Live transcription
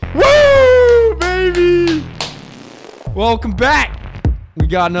Welcome back. We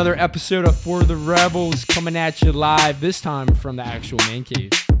got another episode of For the Rebels coming at you live, this time from the actual man cave.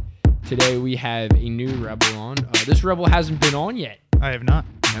 Today we have a new rebel on. This rebel hasn't been on yet. I have not.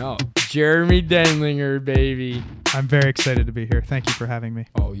 No. Jermery Denlinger, baby. I'm very excited to be here. Thank you for having me.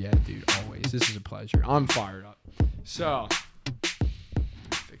 Oh, yeah, dude. Always. This is a pleasure. I'm fired up. So,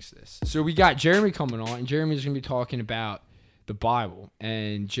 fix this. So we got Jeremy coming on, and Jeremy's going to be talking about the Bible.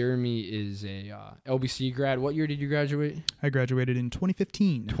 And Jeremy is a LBC grad. What year did you graduate? I graduated in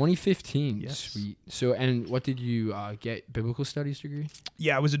 2015. 2015. Yes. Sweet. So, and what did you get? Biblical studies degree?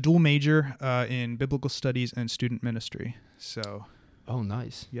 Yeah, I was a dual major in biblical studies and student ministry. So. Oh,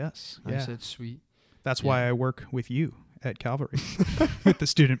 nice. Yes. Nice. Yeah. That's sweet. That's why I work with you at Calvary with the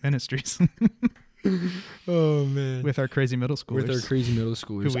student ministries. Oh, man. With our crazy middle schoolers. With our crazy middle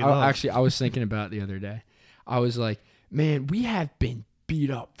schoolers. I was thinking about it the other day. I was like, man, we have been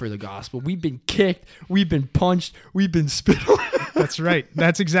beat up for the gospel. We've been kicked. We've been punched. We've been spit on. That's right.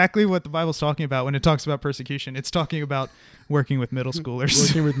 That's exactly what the Bible's talking about when it talks about persecution. It's talking about working with middle schoolers.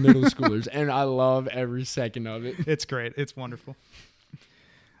 Working with middle schoolers. And I love every second of it. It's great. It's wonderful.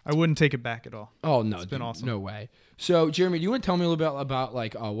 I wouldn't take it back at all. Oh, no. It's been awesome. No way. So, Jeremy, do you want to tell me a little bit about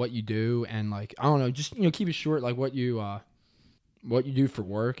like what you do and like, I don't know, just, keep it short, like what you do for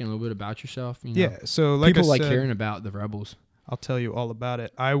work and a little bit about yourself. Yeah. So like people I like said, hearing about the rebels. I'll tell you all about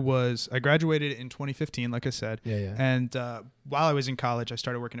it. I graduated in 2015, like I said. Yeah. And while I was in college, I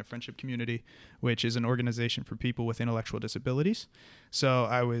started working at Friendship Community, which is an organization for people with intellectual disabilities. So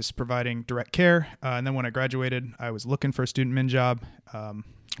I was providing direct care. And then when I graduated, I was looking for a student min job,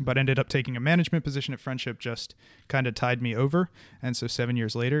 but ended up taking a management position at Friendship, just kind of tied me over. And so 7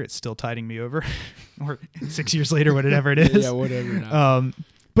 years later, it's still tiding me over, or 6 years later, whatever it is. Yeah, whatever. Now.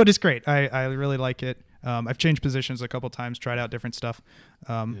 But it's great. I really like it. I've changed positions a couple times, tried out different stuff.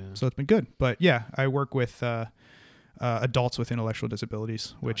 So it's been good. But yeah, I work with adults with intellectual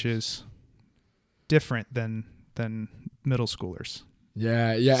disabilities, which is different than middle schoolers.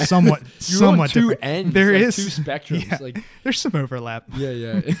 Yeah. Somewhat two different. ends. There like is two spectrums. Yeah, like there's some overlap.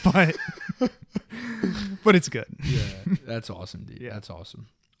 Yeah. but it's good. Yeah, that's awesome, dude. Yeah. That's awesome.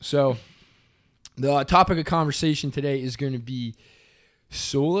 So the topic of conversation today is going to be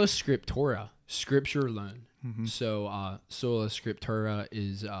Sola Scriptura, Scripture alone. Mm-hmm. So Sola Scriptura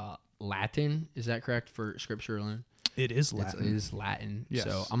is Latin. Is that correct for Scripture alone? It is Latin. It is Latin. Yes.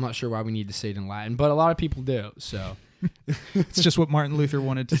 So I'm not sure why we need to say it in Latin, but a lot of people do. So it's just what Martin Luther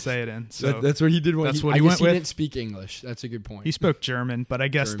wanted to say it in. So that's what he did. That's what he went with. He didn't speak English. That's a good point. He spoke German, but I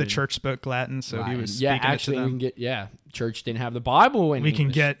guess the church spoke Latin, so Latin. he was yeah. speaking Actually, it to them. we can get church didn't have the Bible in English.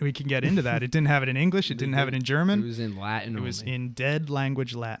 We can get into that. It didn't have it in English. It didn't have it in German. It was in Latin. It was in dead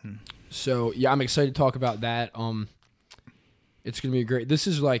language Latin. So yeah, I'm excited to talk about that. It's gonna be great. This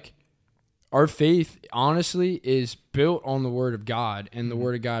is like our faith, honestly, is built on the Word of God, and the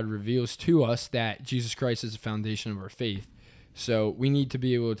Word of God reveals to us that Jesus Christ is the foundation of our faith. So we need to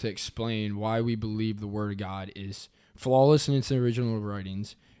be able to explain why we believe the Word of God is flawless in its original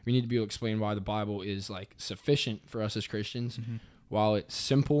writings. We need to be able to explain why the Bible is like sufficient for us as Christians. Mm-hmm. While it's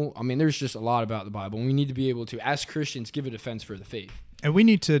simple, I mean, there's just a lot about the Bible, and we need to be able to, as Christians, give a defense for the faith. And we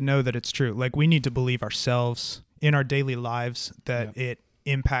need to know that it's true. Like, we need to believe ourselves in our daily lives that it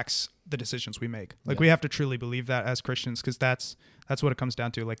impacts the decisions we make. Like, we have to truly believe that as Christians, because that's what it comes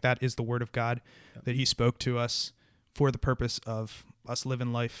down to. Like, that is the Word of God that He spoke to us for the purpose of us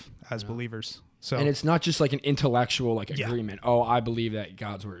living life as believers. So, and it's not just like an intellectual agreement. Oh, I believe that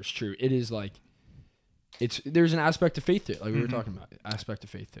God's Word is true. It is like there's an aspect of faith to it, like we were talking about. Aspect of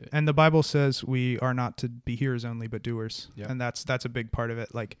faith to it. And the Bible says we are not to be hearers only, but doers. Yep. And that's a big part of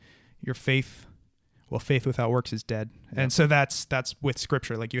it. Like, your faith. Well, faith without works is dead. Yep. And so that's with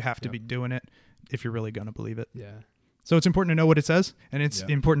Scripture. Like, you have to be doing it if you're really going to believe it. Yeah. So it's important to know what it says, and it's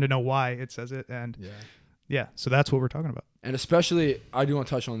important to know why it says it. And so that's what we're talking about. And especially, I do want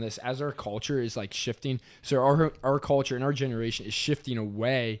to touch on this, as our culture is like shifting. So our culture and our generation is shifting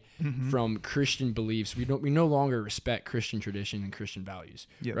away from Christian beliefs. We no longer respect Christian tradition and Christian values,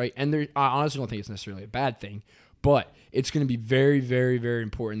 right? And I honestly don't think it's necessarily a bad thing. But it's going to be very, very, very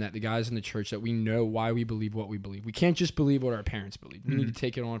important that the guys in the church, that we know why we believe what we believe. We can't just believe what our parents believe. We need to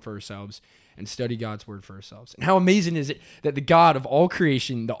take it on for ourselves and study God's Word for ourselves. And how amazing is it that the God of all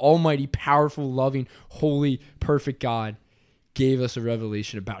creation, the almighty, powerful, loving, holy, perfect God, gave us a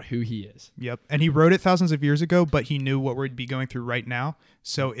revelation about who He is. Yep. And He wrote it thousands of years ago, but He knew what we'd be going through right now.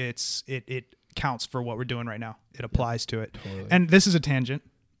 So it counts for what we're doing right now. It applies to it. Totally. And this is a tangent.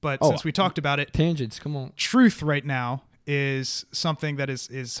 But since we talked about it, tangents, come on. Truth right now is something that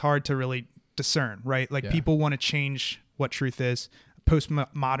is hard to really discern, right? Like, people want to change what truth is.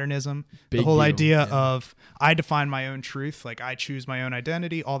 postmodernism, the Big whole deal, idea yeah. of I define my own truth, like I choose my own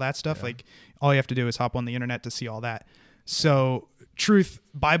identity, all that stuff. Yeah. Like all you have to do is hop on the internet to see all that. So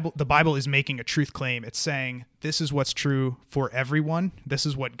the Bible is making a truth claim. It's saying this is what's true for everyone. This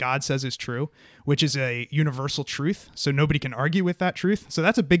is what God says is true, which is a universal truth. So nobody can argue with that truth. So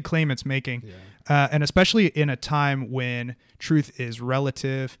that's a big claim it's making. Yeah. And especially in a time when truth is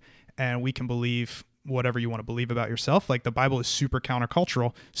relative and we can believe whatever you want to believe about yourself. Like the Bible is super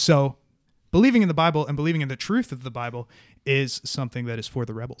countercultural. So believing in the Bible and believing in the truth of the Bible is something that is for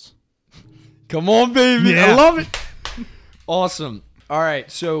the rebels. Come on, baby. Yeah. I love it. Awesome. All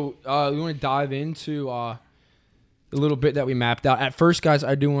right. So we want to dive into the little bit that we mapped out. At first, guys,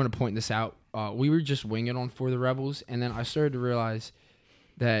 I do want to point this out. We were just winging on For the Rebels, and then I started to realize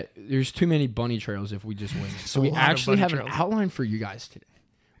that there's too many bunny trails if we just wing it. So we actually have an outline for you guys today.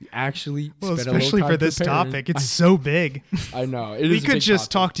 We actually spent especially a little time for this preparing. It's so big. I know. We could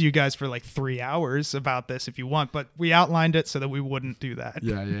just talk to you guys for like 3 hours about this if you want, but we outlined it so that we wouldn't do that.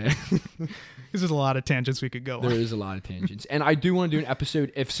 Yeah. Because there's a lot of tangents we could go on. There is a lot of tangents. And I do want to do an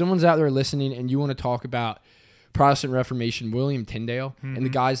episode. If someone's out there listening and you want to talk about Protestant Reformation, William Tyndale, and the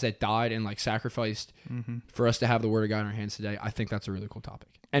guys that died and like sacrificed for us to have the Word of God in our hands today, I think that's a really cool topic.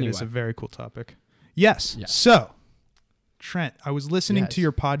 Anyway. It is a very cool topic. Yes. So, Trent, I was listening to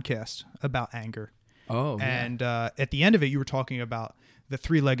your podcast about anger. Oh, and at the end of it, you were talking about the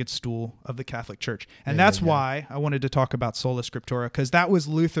three-legged stool of the Catholic Church. And that's why I wanted to talk about Sola Scriptura, because that was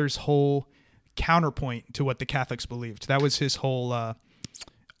Luther's whole counterpoint to what the Catholics believed. That was his whole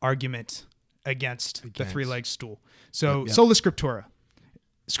argument against the three-legged stool. So Sola Scriptura,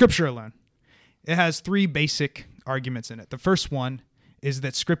 Scripture alone. It has 3 basic arguments in it. The first one is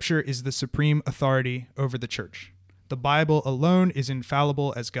that Scripture is the supreme authority over the church. The Bible alone is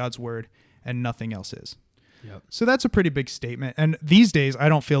infallible as God's word, and nothing else is. Yep. So that's a pretty big statement. And these days, I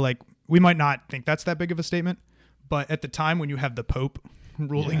don't feel like we might not think that's that big of a statement, but at the time when you have the Pope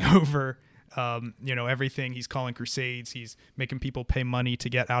ruling over, everything, he's calling crusades, he's making people pay money to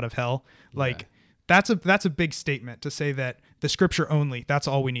get out of hell. Like that's a big statement to say that the Scripture only, that's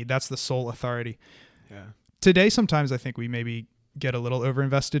all we need. That's the sole authority. Yeah. Today, sometimes I think we maybe get a little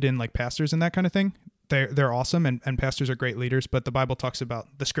overinvested in like pastors and that kind of thing. They're awesome and pastors are great leaders, but the Bible talks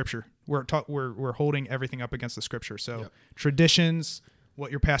about the Scripture. We're holding everything up against the Scripture. So traditions,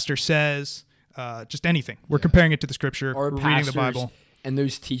 what your pastor says, just anything. We're comparing it to the Scripture. Our we're reading the Bible. And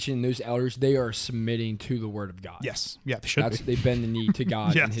those teaching, those elders, they are submitting to the Word of God. Yes. Yeah, they should be. They bend the knee to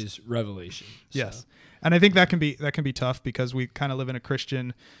God and His revelation. So. Yes. And I think that can be tough because we kind of live in a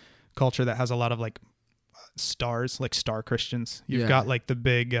Christian culture that has a lot of like stars, like star Christians. You've got like the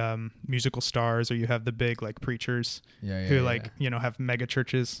big musical stars, or you have the big like preachers who have mega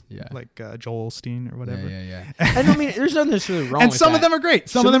churches, like Joel Osteen or whatever. And I mean, there's nothing necessarily wrong. And with some that. of them are great.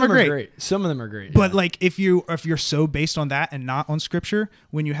 Some of them are great. Some of them are great. But like if you're so based on that and not on Scripture,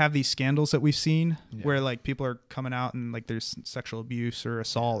 when you have these scandals that we've seen where like people are coming out and like there's sexual abuse or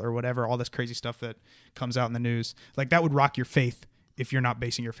assault or whatever, all this crazy stuff that comes out in the news, like that would rock your faith if you're not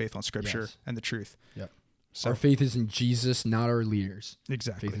basing your faith on Scripture and the truth. Yep. So our faith is in Jesus, not our leaders.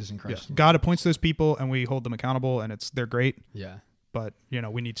 Exactly. Faith is in Christ. Yeah. God appoints those people and we hold them accountable and they're great. Yeah. But,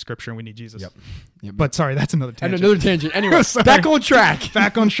 we need Scripture and we need Jesus. Yep. But sorry, that's another tangent. Anyway, back on track.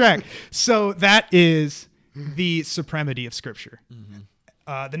 Back on track. So that is the supremacy of Scripture.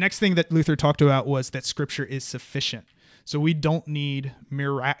 Mm-hmm. The next thing that Luther talked about was that Scripture is sufficient. So we don't need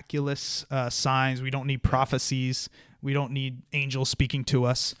miraculous signs. We don't need prophecies. We don't need angels speaking to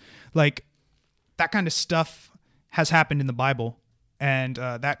us. Like, that kind of stuff has happened in the Bible, and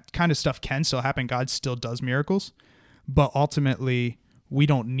that kind of stuff can still happen. God still does miracles, but ultimately we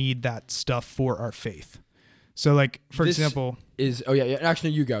don't need that stuff for our faith. So like, for example... Actually,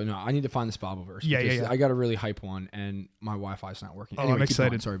 you go. No, I need to find this Bible verse. Yeah. I got a really hype one, and my Wi-Fi's not working. Oh, anyway, I'm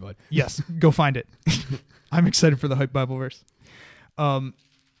excited. Sorry, bud. Yes, go find it. I'm excited for the hype Bible verse.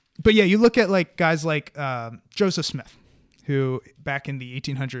 But yeah, you look at like guys like Joseph Smith, who back in the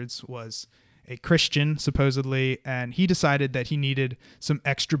 1800s was a Christian, supposedly, and he decided that he needed some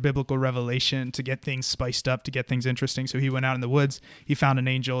extra biblical revelation to get things spiced up, to get things interesting. So he went out in the woods, he found an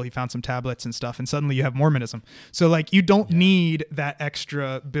angel, he found some tablets and stuff, and suddenly you have Mormonism. So like, you don't need that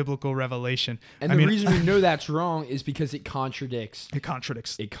extra biblical revelation. And the reason we know that's wrong is because it contradicts the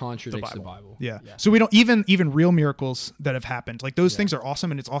Bible. Yeah. So we don't even real miracles that have happened. Like those things are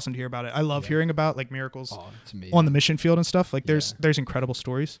awesome, and it's awesome to hear about it. I love hearing about like miracles on the mission field and stuff. Like there's incredible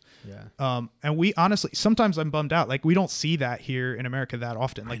stories. Yeah. And we honestly, sometimes I'm bummed out. Like we don't see that here in America that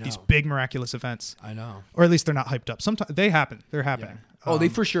often. Like these big miraculous events. I know. Or at least they're not hyped up. Sometimes they happen. They're happening. Yeah. They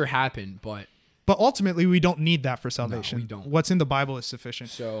for sure happen, but But ultimately, we don't need that for salvation. No, we don't. What's in the Bible is sufficient.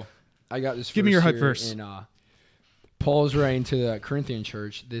 So I got this. Give me your hype verse. In, Paul's writing to the Corinthian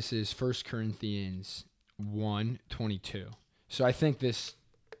church. This is 1 Corinthians 1:22. So I think this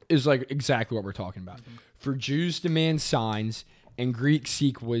is like exactly what we're talking about. Mm-hmm. For Jews demand signs and Greeks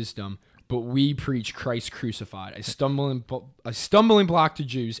seek wisdom, but we preach Christ crucified, a stumbling block to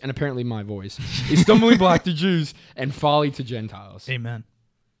Jews, and apparently my voice, a stumbling block to Jews and folly to Gentiles. Amen.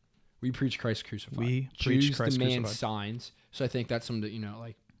 We preach Christ crucified. We preach Jews Christ demand crucified. signs. So I think that's something that,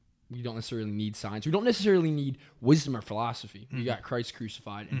 like, we don't necessarily need signs. We don't necessarily need wisdom or philosophy. We got Christ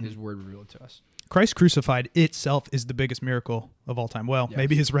crucified and his word revealed to us. Christ crucified itself is the biggest miracle of all time. Well,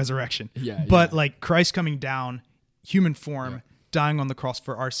 maybe his resurrection. But like Christ coming down, human form, dying on the cross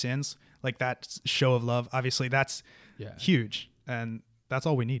for our sins, like that show of love, obviously that's huge. And that's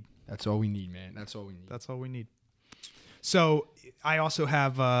all we need. That's all we need, man. That's all we need. That's all we need. So I also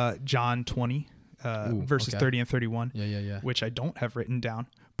have John 20, verses 30 and 31, which I don't have written down.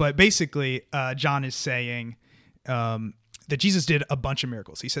 But basically, John is saying that Jesus did a bunch of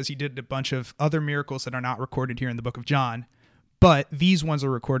miracles. He says he did a bunch of other miracles that are not recorded here in the book of John, but these ones are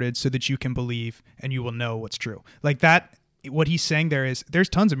recorded so that you can believe and you will know what's true. Like that, what he's saying there is there's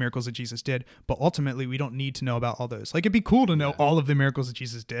tons of miracles that Jesus did, but ultimately we don't need to know about all those. Like it'd be cool to know all of the miracles that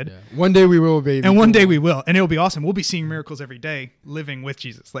Jesus did. Yeah. One day we will, baby. And one day we will. And it'll be awesome. We'll be seeing miracles every day living with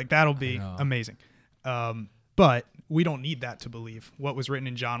Jesus. Like that'll be amazing. But we don't need that to believe. What was written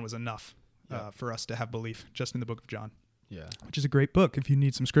in John was enough for us to have belief just in the book of John. Yeah. Which is a great book. If you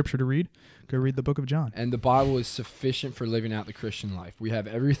need some scripture to read, go read the book of John. And the Bible is sufficient for living out the Christian life. We have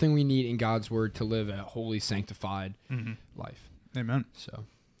everything we need in God's word to live a holy, sanctified life. Amen. So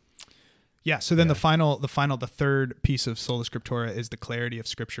so then the third piece of Sola Scriptura is the clarity of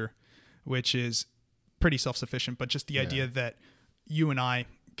Scripture, which is pretty self-sufficient, but just the idea that you and I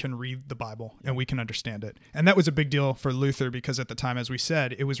can read the Bible and we can understand it. And that was a big deal for Luther because at the time, as we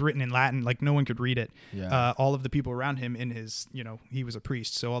said, it was written in Latin, like no one could read it. Yeah. All of the people around him in his, he was a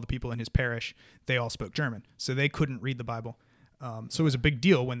priest, so all the people in his parish, they all spoke German, so they couldn't read the Bible. So it was a big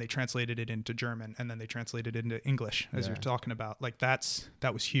deal when they translated it into German and then they translated it into English, as you're talking about. Like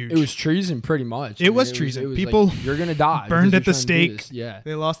that was huge. It was treason, pretty much. It was treason. It was people like, you're gonna die, burned at the stake. Yeah,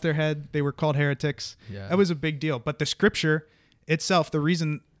 they lost their head. They were called heretics. Yeah, that was a big deal. But the Scripture itself, the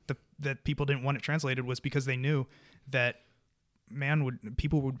reason that people didn't want it translated was because they knew that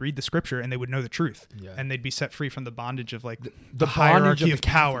people would read the Scripture and they would know the truth, and they'd be set free from the bondage of like the hierarchy of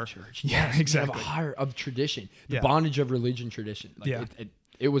power. Church. Yeah, exactly. Of tradition, the bondage of religion, tradition. Like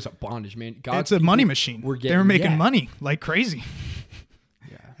it was a bondage, man. It's a money machine. They were making money like crazy.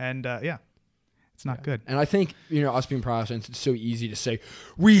 And it's not good. And I think us being Protestants, it's so easy to say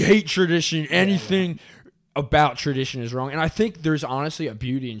we hate tradition. Anything about tradition is wrong, and I think there's honestly a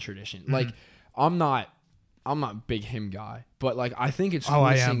beauty in tradition. Like I'm not a big hymn guy, but like I think it's cool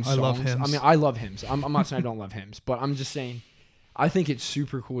to sing songs. I love hymns. I mean, I love hymns. I'm not saying I don't love hymns, but I'm just saying I think it's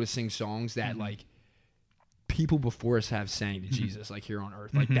super cool to sing songs that like people before us have sang to Jesus, like here on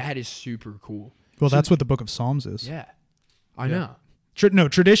earth. Like that is super cool. Well, that's what the Book of Psalms is. Yeah, I know.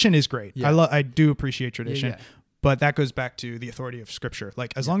 Tradition is great. Yeah. I do appreciate tradition, but that goes back to the authority of Scripture.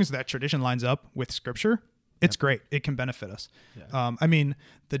 Like as long as that tradition lines up with Scripture, it's great. It can benefit us. Yeah. I mean,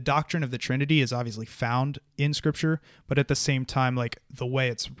 the doctrine of the Trinity is obviously found in Scripture, but at the same time, like the way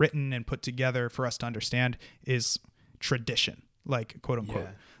it's written and put together for us to understand is tradition, like quote unquote. Yeah.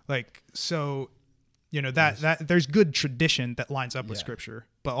 Like, so, that there's good tradition that lines up with Scripture,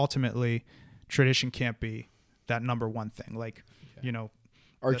 but ultimately tradition can't be that number one thing. Like,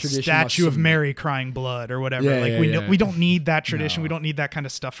 our the statue of Mary crying blood or whatever. We don't need that tradition. No. We don't need that kind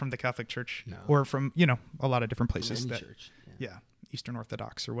of stuff from the Catholic Church or from, a lot of different places. Eastern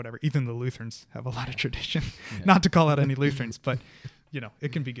Orthodox or whatever. Even the Lutherans have a lot of tradition. Yeah. Not to call out any Lutherans, but,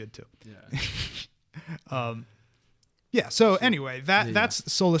 it can be good too. Yeah. So anyway,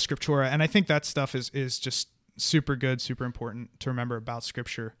 that's Sola Scriptura. And I think that stuff is just super good, super important to remember about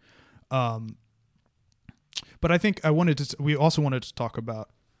Scripture. But I think we also wanted to talk about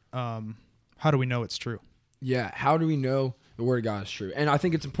how do we know it's true? Yeah, how do we know the Word of God is true? And I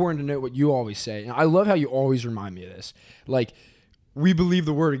think it's important to note what you always say. And I love how you always remind me of this. Like, we believe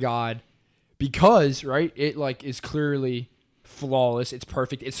the Word of God because, right, it like is clearly flawless. It's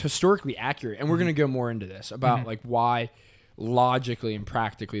perfect. It's historically accurate. And we're going to go more into this about like why logically and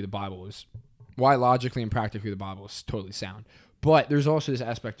practically the Bible is totally sound. But there's also this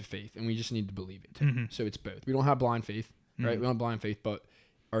aspect of faith, and we just need to believe it too. So it's both. We don't have blind faith, right? We don't have blind faith, but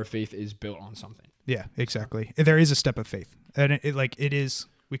our faith is built on something. Yeah, exactly. There is a step of faith, and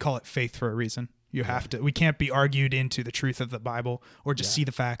we call it faith for a reason, You have to. We can't be argued into the truth of the Bible or just see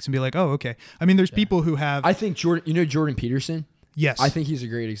the facts and be like, oh, okay. I mean, there's people who have. I think Jordan Peterson. Yes. I think he's a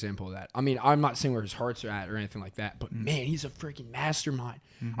great example of that. I mean, I'm not saying where his hearts are at or anything like that, but man, he's a freaking mastermind.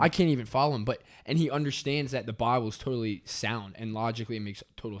 I can't even follow him, and he understands that the Bible is totally sound and logically it makes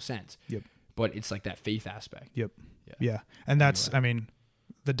total sense. Yep. But it's like that faith aspect. Yep. Yeah. And that's, I mean,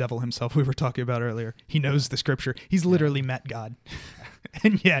 the devil himself we were talking about earlier. He knows the Scripture. He's literally met God.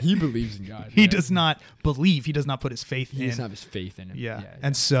 And yet he believes in God. He does not believe. He does not put his faith in. He doesn't have his faith in him. Yeah.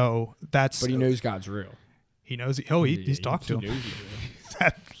 And so that's. But he knows God's real. He knows. He's talked to him. Knows he's real. He's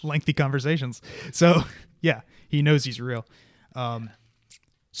had lengthy conversations. So yeah, he knows he's real.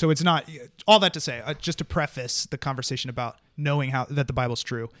 So it's not all that to say. Just to preface the conversation about knowing that the Bible's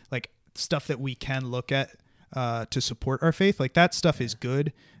true, like stuff that we can look at to support our faith, like that stuff is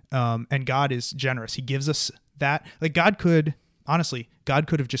good. And God is generous. He gives us that. Like God could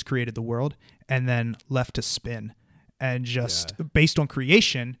have just created the world and then left to spin. And just based on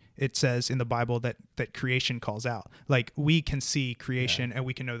creation, it says in the Bible that creation calls out. Like we can see creation and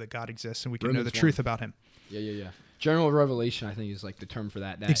we can know that God exists and we can know the truth about him. Yeah. General revelation, I think, is like the term for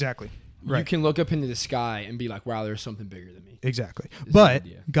that. Exactly. Right. You can look up into the sky and be like, wow, there's something bigger than me. Exactly. But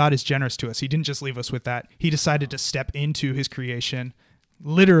God is generous to us. He didn't just leave us with that. He decided to step into his creation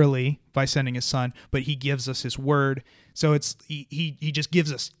literally by sending his son, but he gives us his word. So it's he just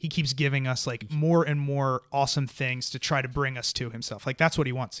gives us, he keeps giving us like more and more awesome things to try to bring us to himself. Like that's what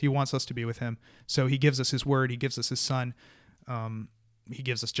he wants. He wants us to be with him. So he gives us his word. He gives us his son. He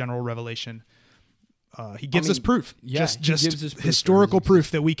gives us general revelation. He gives us proof. Just historical proof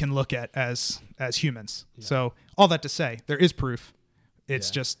that we can look at as humans. Yeah. So all that to say, there is proof.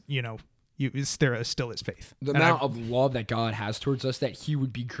 It's just, there still is faith. The amount of love that God has towards us, that he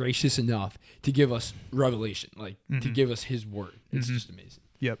would be gracious enough to give us revelation, like to give us his word. It's just amazing.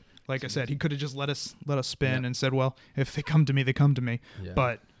 Yep. Like I said, he could have just let us spin and said, well, if they come to me, they come to me. Yeah.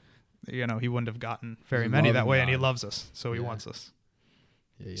 But, he wouldn't have gotten very many that way, and he loves us. So he wants us.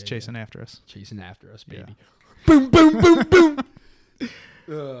 He's chasing after us. Chasing after us, baby. Yeah. Boom, boom, boom, boom.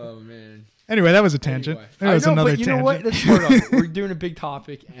 Oh, man. Anyway, that was a tangent. That was another tangent. You know what? That's part of it. We're doing a big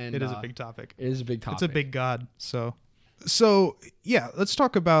topic. And it is a big topic. It is a big topic. It's a big God. So yeah, let's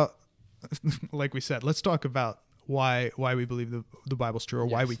talk about, like we said, let's talk about why we believe the Bible's true, or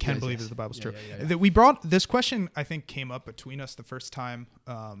why we can believe that the Bible's true. That we brought this question, I think, came up between us the first time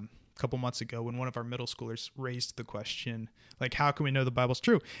a couple months ago when one of our middle schoolers raised the question, like, how can we know the Bible's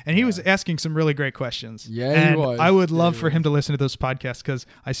true? And he was asking some really great questions. Yeah, he was. I would love for him to listen to those podcasts, because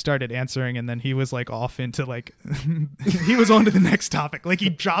I started answering and then he was like off into like he was on to the next topic. Like he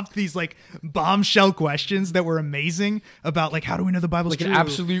dropped these like bombshell questions that were amazing about like, how do we know the Bible's true? Like an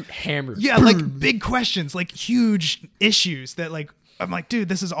absolute hammer. Yeah, like big questions, like huge issues that like, I'm like, dude,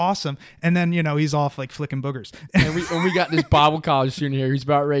 this is awesome. And then, he's off like flicking boogers. And we got this Bible college student here who's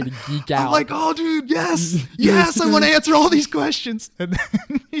about ready to geek out. I'm like, oh, dude, yes, I want to answer all these questions. And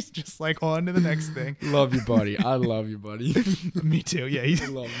then he's just like on to the next thing. Love you, buddy. I love you, buddy. Me too. Yeah. I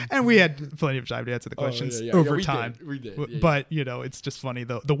love him. And we had plenty of time to answer the questions over time. We did. But, it's just funny,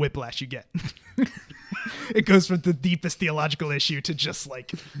 the whiplash you get. It goes from the deepest theological issue to just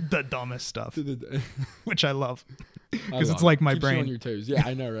like the dumbest stuff, which I love. Because it's like my brain. You on your toes. Yeah,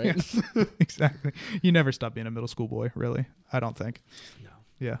 I know, right? Yeah. Exactly. You never stop being a middle school boy, really. I don't think. No.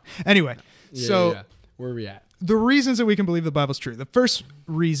 Yeah. Anyway, where are we at? The reasons that we can believe the Bible's true. The first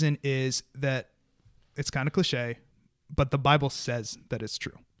reason is that it's kind of cliche, but the Bible says that it's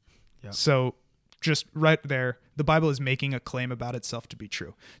true. Yep. So just right there, the Bible is making a claim about itself to be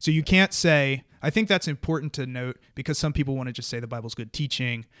true. So you can't say, I think that's important to note, because some people want to just say the Bible's good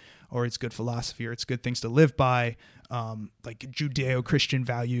teaching, or it's good philosophy, or it's good things to live by, like Judeo-Christian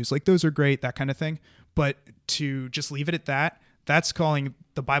values, like those are great, that kind of thing. But to just leave it at that, that's calling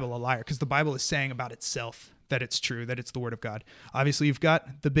the Bible a liar, because the Bible is saying about itself that it's true, that it's the word of God. Obviously, you've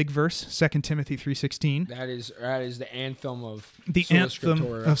got the big verse, 2 Timothy 3:16. That is the anthem of Sola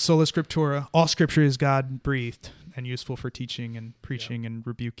Scriptura. Of Sola Scriptura. All Scripture is God-breathed and useful for teaching and preaching and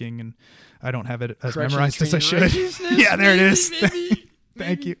rebuking, and I don't have it as memorized as I should. Yeah, there it is.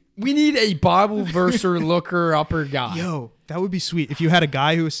 Thank you. We need a Bible verser looker upper guy. Yo, that would be sweet. If you had a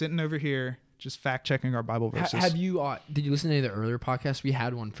guy who was sitting over here just fact-checking our Bible verses. Have you? Did you listen to any of the earlier podcasts? We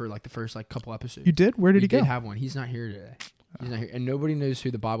had one for like the first couple episodes. You did? Where did he go? We did have one. He's not here today. He's not here, and nobody knows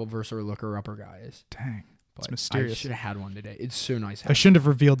who the Bible verser looker upper guy is. Dang, it's mysterious. I should have had one today. It's so nice. I shouldn't have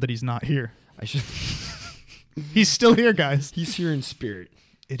revealed that he's not here. I should. He's still here, guys. He's here in spirit.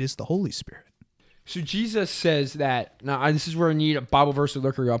 It is the Holy Spirit. So Jesus says that, now this is where I need a Bible verse to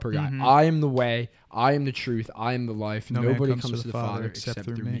look her up, guy. I am the way, I am the truth, I am the life. Nobody comes to the Father except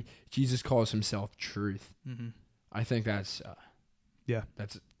through me. Jesus calls himself truth. I think that's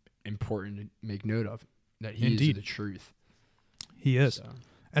important to make note of, that he is the truth. He is. So.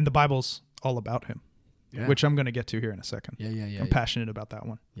 And the Bible's all about him, which I'm going to get to here in a second. I'm passionate about that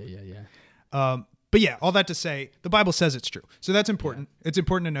one. But yeah, all that to say, the Bible says it's true. So that's important. It's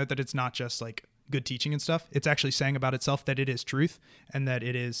important to note that it's not just like good teaching and stuff. It's actually saying about itself that it is truth and that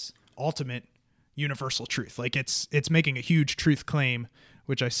it is ultimate universal truth. Like it's making a huge truth claim,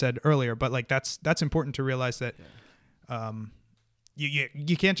 which I said earlier, but like that's important to realize that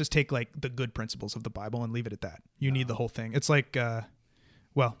you can't just take like the good principles of the Bible and leave it at that. You need the whole thing. It's like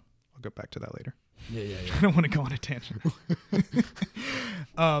well, I'll go back to that later. I don't want to go on a tangent.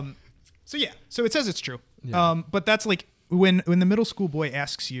 So it says it's true. But that's like when the middle school boy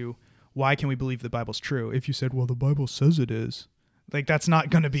asks you, why can we believe the Bible's true? If you said, well, the Bible says it is, like that's not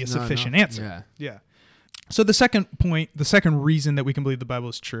going to be a sufficient answer. So the second point, the second reason that we can believe the Bible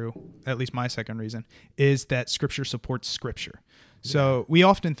is true, at least my second reason, is that Scripture supports Scripture. So we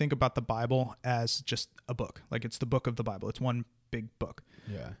often think about the Bible as just a book, like it's the book of the Bible. It's one big book.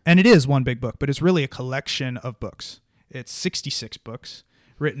 And it is one big book, but it's really a collection of books. It's 66 books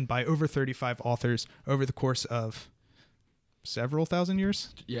written by over 35 authors over the course of several thousand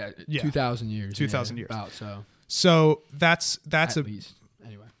years. 2,000 years. 2,000 years. About so. So that's at least.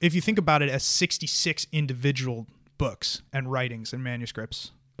 Anyway, if you think about it as 66 individual books and writings and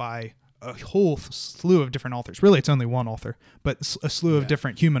manuscripts by a whole slew of different authors. Really, it's only one author, but a slew of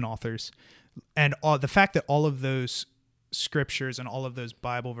different human authors. And the fact that all of those scriptures and all of those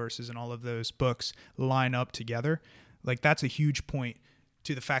Bible verses and all of those books line up together, like that's a huge point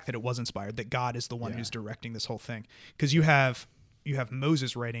to the fact that it was inspired, that God is the one who's directing this whole thing. Because you have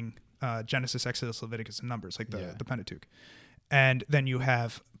Moses writing Genesis, Exodus, Leviticus, and Numbers, like the Pentateuch. And then you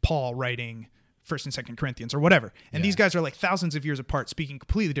have Paul writing 1st and 2nd Corinthians or whatever. And these guys are like thousands of years apart, speaking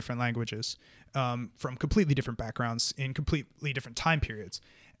completely different languages, from completely different backgrounds in completely different time periods.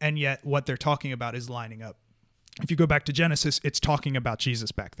 And yet what they're talking about is lining up. If you go back to Genesis, it's talking about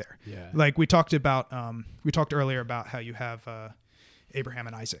Jesus back there. Like we talked earlier about how you have Abraham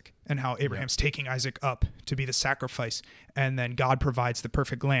and Isaac, and how Abraham's taking Isaac up to be the sacrifice, and then God provides the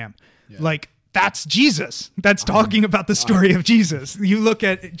perfect lamb. Like that's Jesus. That's talking about the story of Jesus. You look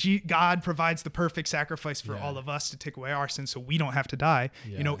at God provides the perfect sacrifice for all of us to take away our sins so we don't have to die.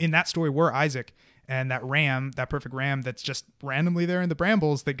 You know, in that story, we're Isaac, and that ram, that perfect ram that's just randomly there in the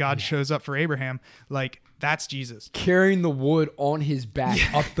brambles that God shows up for Abraham, like that's Jesus. Carrying the wood on his back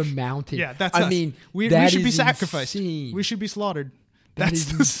up the mountain. That's us. mean, we should be sacrificed. Insane. We should be slaughtered.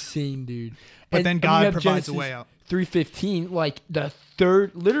 That's insane, dude. But then God provides a way out. 3:15, like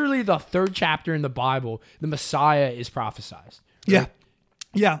literally the third chapter in the Bible, the Messiah is prophesied. Right?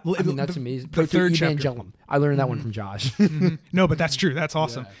 Yeah. I mean, that's amazing. The third chapter. I learned that one from Josh. No, but that's true. That's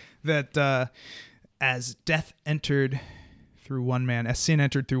awesome. That as death entered through one man, as sin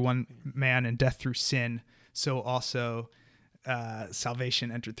entered through one man and death through sin, so also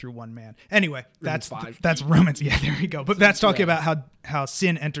salvation entered through one man. Anyway, that's Romans. Yeah, there we go. But that's talking about how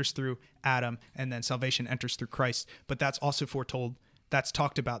sin enters through Adam and then salvation enters through Christ. But that's also foretold. That's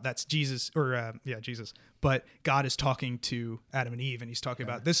talked about. That's Jesus, Jesus. But God is talking to Adam and Eve, and he's talking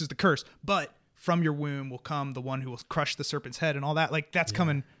about this is the curse. But from your womb will come the one who will crush the serpent's head and all that. Like that's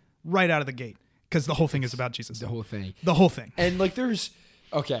coming right out of the gate because the whole thing is about Jesus. The whole thing. And like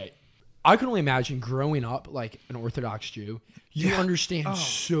I can only imagine growing up like an Orthodox Jew. You understand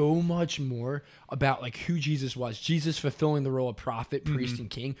so much more about like who Jesus was. Jesus fulfilling the role of prophet, priest, and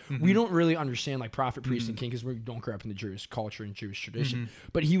king. We don't really understand like prophet, priest, and king because we don't grow up in the Jewish culture and Jewish tradition.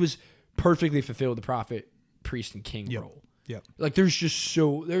 But he was perfectly fulfilled the prophet, priest, and king role. Like there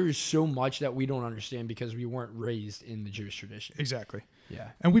is so much that we don't understand because we weren't raised in the Jewish tradition. Exactly.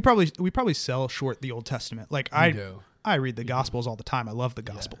 And we probably sell short the Old Testament. Like I read the Gospels all the time. I love the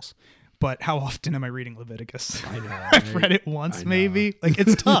Gospels. But how often am I reading Leviticus? I know. I've read it once, maybe. Like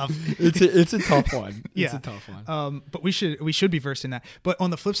it's tough. It's a tough one. It's a tough one. But we should be versed in that. But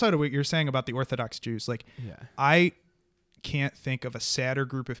on the flip side of what you're saying about the Orthodox Jews, like I can't think of a sadder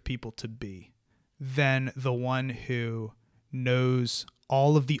group of people to be than the one who knows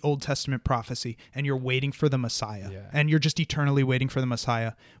all of the Old Testament prophecy and you're waiting for the Messiah and you're just eternally waiting for the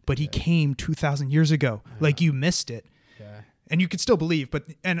Messiah. But he came 2,000 years ago. Like you missed it. And you could still believe, but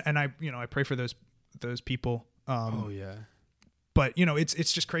and I I pray for those people. But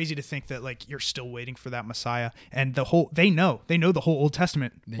it's just crazy to think that like you're still waiting for that Messiah, and they know the whole Old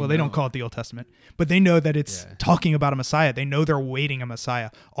Testament. They don't call it the Old Testament, but they know that it's talking about a Messiah. They know they're waiting a Messiah.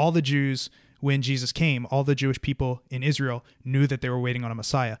 All the Jews when Jesus came, all the Jewish people in Israel knew that they were waiting on a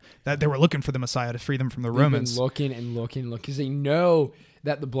Messiah, that they were looking for the Messiah to free them from the Romans. They've been looking, because they know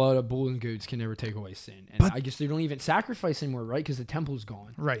that the blood of bulls and goats can never take away sin. And I guess they don't even sacrifice anymore, right? Because the temple's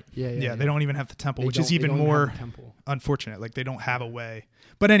gone. Right. Yeah. They don't even have the temple, which is even more unfortunate. Like, they don't have a way.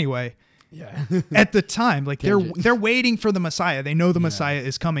 But anyway, at the time, like, they're waiting for the Messiah. They know the Messiah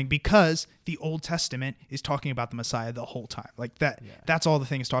is coming because the Old Testament is talking about the Messiah the whole time. Like, that's all the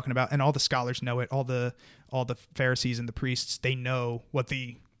thing is talking about, and all the scholars know it. All the Pharisees and the priests, they know what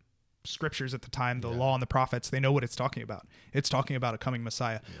the scriptures at the time, the law and the prophets, they know what it's talking about. It's talking about a coming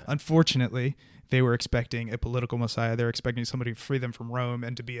Messiah. Unfortunately, they were expecting a political Messiah. They're expecting somebody to free them from Rome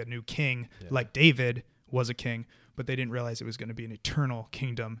and to be a new king, like David was a king, but they didn't realize it was going to be an eternal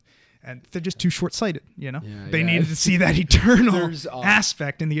kingdom. And they're just too short-sighted, you know? They needed to see that eternal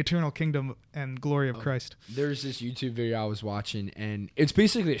aspect in the eternal kingdom and glory of Christ. There's this YouTube video I was watching, and it's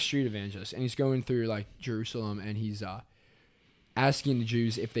basically a street evangelist, and he's going through, like, Jerusalem, and he's asking the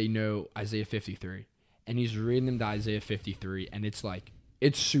Jews if they know Isaiah 53. And he's reading them to Isaiah 53, and it's, like,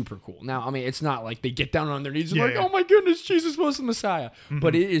 it's super cool. Now, I mean, it's not like they get down on their knees and oh my goodness, Jesus was the Messiah. Mm-hmm.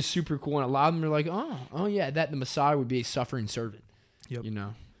 But it is super cool, and a lot of them are like, oh yeah, that the Messiah would be a suffering servant. Yep. You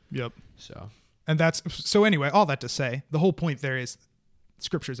know? Yep. So anyway, all that to say, the whole point there is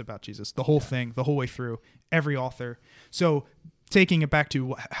Scripture's about Jesus, the whole thing, the whole way through, every author. So taking it back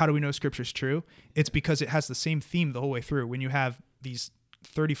to how do we know Scripture's true? It's because it has the same theme the whole way through. When you have these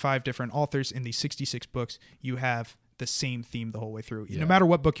 35 different authors in these 66 books, you have the same theme the whole way through. No matter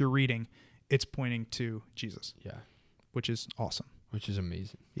what book you're reading, it's pointing to Jesus. Yeah. Which is awesome. Which is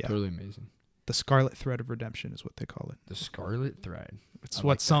amazing. Yeah. Totally amazing. The scarlet thread of redemption is what they call it. The scarlet thread. It's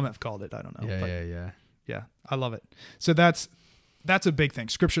what some have called it. I don't know. Yeah. I love it. So that's a big thing.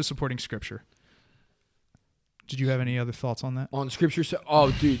 Scripture supporting Scripture. Did you have any other thoughts on that? On Scripture?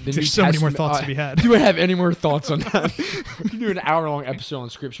 Dude. There's so many more thoughts to be had. Do I have any more thoughts on that? We can do an hour-long episode on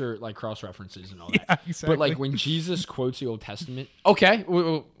Scripture, like cross-references and all that. Yeah, exactly. But like when Jesus quotes the Old Testament, okay,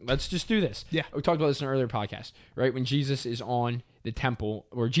 let's just do this. Yeah. We talked about this in an earlier podcast, right? When Jesus is on the temple,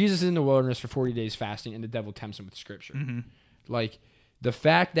 or Jesus is in the wilderness for 40 days fasting, and the devil tempts him with Scripture. Mm-hmm. Like, the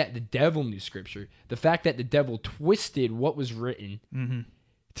fact that the devil knew Scripture, the fact that the devil twisted what was written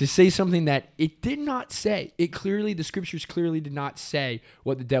to say something that it did not say. The Scriptures clearly did not say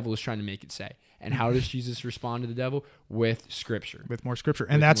what the devil was trying to make it say. And how does Jesus respond to the devil? With Scripture. With more Scripture.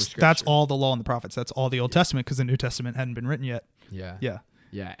 And that's all the law and the prophets. That's all the Old Testament, because the New Testament hadn't been written yet.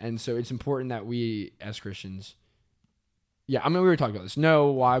 Yeah. And so it's important that we, as Christians, I mean, we were talking about this. Know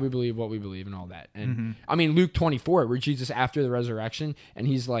why we believe what we believe and all that. And I mean, Luke 24, where Jesus, after the resurrection, and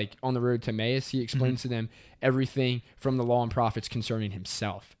he's like on the road to Emmaus, he explains to them everything from the law and prophets concerning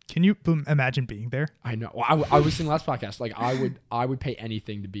himself. Can you imagine being there? I know. Well, I was saying last podcast, like I would pay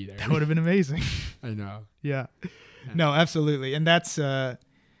anything to be there. That would have been amazing. I know. Yeah. No, absolutely. And that's the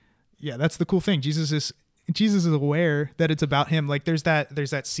cool thing. Jesus is aware that it's about him. Like there's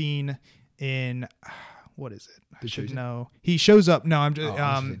that scene in what is it? I should know. He shows up. No, I'm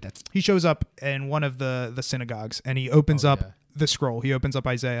just. He shows up in one of the synagogues, and he opens up the scroll. He opens up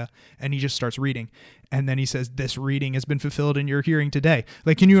Isaiah, and he just starts reading, and then he says, "This reading has been fulfilled in your hearing today."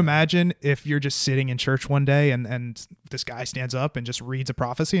 Like, can you imagine if you're just sitting in church one day, and this guy stands up and just reads a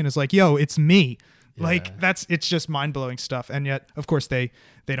prophecy, and is like, "Yo, it's me." Yeah. Like it's just mind blowing stuff, and yet, of course, they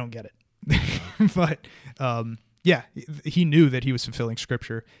don't get it. But he knew that he was fulfilling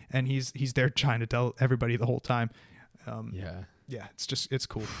Scripture, and he's there trying to tell everybody the whole time. It's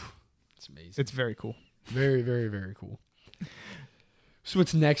cool. It's amazing. It's very cool. Very, very, very cool. So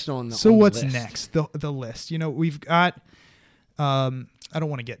what's next on the what's list? next? The list. You know, we've got. I don't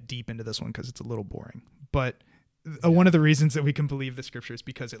want to get deep into this one because it's a little boring, but. One of the reasons that we can believe the Scripture is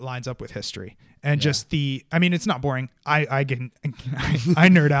because it lines up with history and I mean, it's not boring. I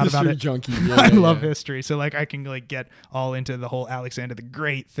nerd out about it. Junkie. I love history. So like I can like get all into the whole Alexander the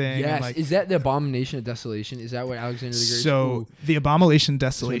Great thing. Yes. And, is that the abomination of desolation? Is that what Alexander the Great is? So the abomination of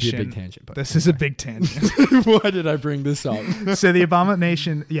desolation. This is a big tangent. But this is a big tangent. Why did I bring this up? So the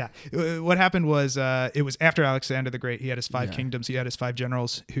abomination, what happened was it was after Alexander the Great. He had his 5 kingdoms. He had his 5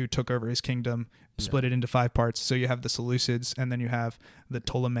 generals who took over his kingdom, split it into 5 parts. So you have the Seleucids, and then you have the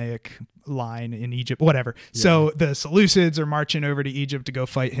Ptolemaic line in Egypt, whatever. Yeah. So the Seleucids are marching over to Egypt to go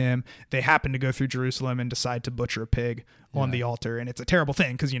fight him. They happen to go through Jerusalem and decide to butcher a pig on the altar. And it's a terrible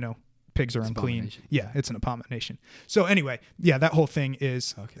thing because, pigs are unclean. Yeah, it's an abomination. So anyway, that whole thing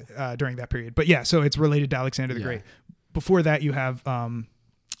is during that period. But so it's related to Alexander the Great. Before that, you have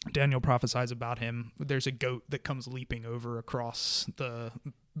Daniel prophesies about him. There's a goat that comes leaping over across the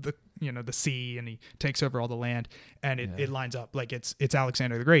sea, and he takes over all the land, and it lines up like it's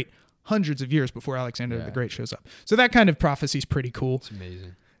Alexander the Great. hundreds of years before Alexander the Great shows up. So that kind of prophecy is pretty cool. It's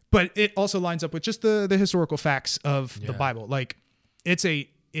amazing. But it also lines up with just the historical facts of the Bible. Like it's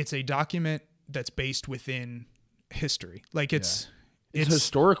a document that's based within history. Like it's a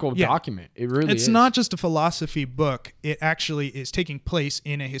historical document. It really is. It's not just a philosophy book. It actually is taking place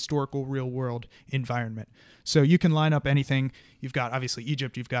in a historical real world environment. So you can line up anything. You've got obviously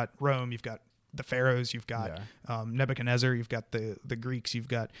Egypt, you've got Rome, you've got the pharaohs, you've got Nebuchadnezzar, you've got the Greeks, you've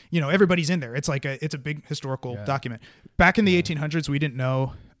got, everybody's in there. It's like it's a big historical document. Back in the 1800s, we didn't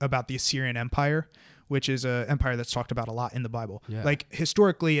know about the Assyrian Empire, which is an empire that's talked about a lot in the Bible. Yeah. Like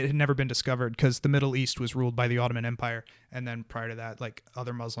historically, it had never been discovered because the Middle East was ruled by the Ottoman Empire, and then prior to that, like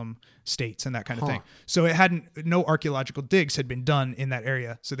other Muslim states and that kind of thing. So no archaeological digs had been done in that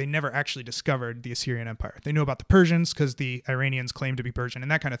area, so they never actually discovered the Assyrian Empire. They knew about the Persians because the Iranians claimed to be Persian and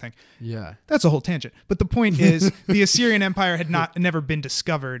that kind of thing. Yeah, that's a whole tangent. But the point is, the Assyrian Empire had never been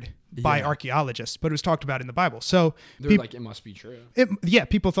discovered by archaeologists, but it was talked about in the Bible. So they're like, it must be true.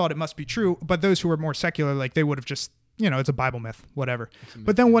 People thought it must be true, but those who were more secular, like they would have just, it's a Bible myth, whatever.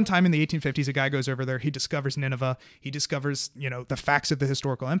 But then one time in the 1850s, a guy goes over there, he discovers Nineveh, he discovers, the facts of the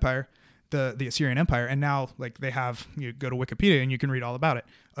historical empire, the Assyrian Empire, and now like you go to Wikipedia and you can read all about it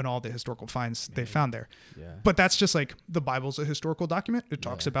and all the historical finds they found there. Yeah. But that's just like the Bible's a historical document. It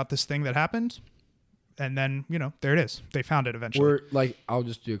talks about this thing that happened. And then, there it is. They found it eventually. Or like, I'll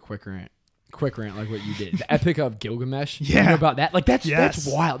just do a quick rant like what you did. The Epic of Gilgamesh. Yeah. You know about that? Like that's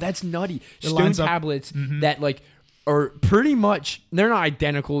wild. That's nutty. Stone tablets that like are pretty much, they're not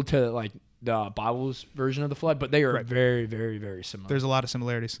identical to like the Bible's version of the flood, but they are very, very, very similar. There's a lot of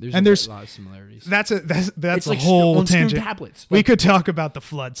similarities. There's a lot of similarities. That's a like whole tangent. Tablets. We could talk about the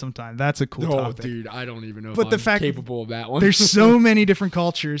flood sometime. That's a cool topic. Dude, I don't even know if I'm capable of that one. There's so many different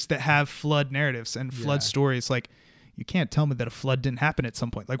cultures that have flood narratives and flood stories. Like, you can't tell me that a flood didn't happen at some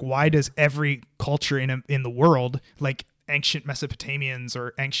point. Like, why does every culture in the world, like ancient Mesopotamians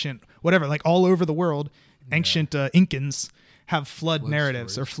or ancient whatever, like all over the world, ancient Incans, have flood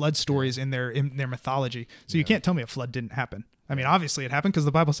narratives or flood stories in their mythology. So you can't tell me a flood didn't happen. I mean, obviously it happened because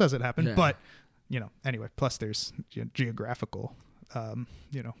the Bible says it happened, but anyway, plus there's geographical,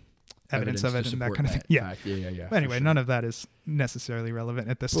 evidence of it and that kind of thing. Yeah. But anyway, none of that is necessarily relevant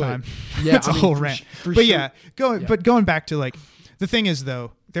at this time. Yeah. It's a whole rant. But going back to like, the thing is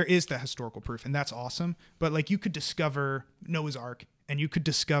though, there is the historical proof and that's awesome. But like you could discover Noah's Ark and you could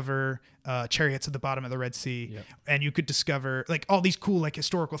discover chariots at the bottom of the Red Sea, and you could discover like all these cool like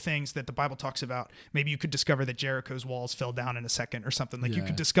historical things that the Bible talks about. Maybe you could discover that Jericho's walls fell down in a second or something. Like you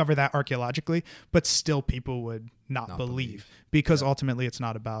could discover that archaeologically, but still people would not believe because ultimately it's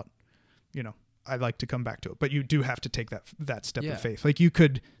not about, I like to come back to it, but you do have to take that step of faith. Like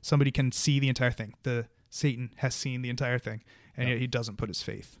somebody can see the entire thing. Satan has seen the entire thing, and yet he doesn't put his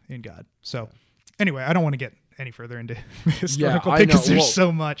faith in God. So anyway, I don't want to get any further into historical because there's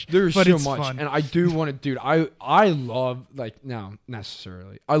so much. There's so much, fun. And I do want to, dude. I love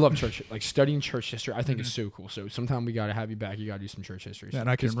I love church, like studying church history. I think it's so cool. So sometime we gotta have you back. You gotta do some church history. And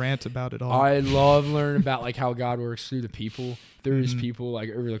I can rant about it all. I love learning about like how God works through the people, through His people, like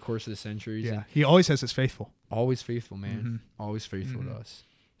over the course of the centuries. Yeah, He always has His faithful. Always faithful, man. Always faithful to us.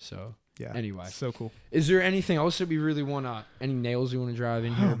 So. Yeah. Anyway, so cool. Is there anything else that we really want to? Any nails we want to drive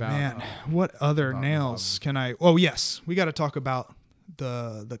in here about? Man, what other nails can I? Oh yes, we got to talk about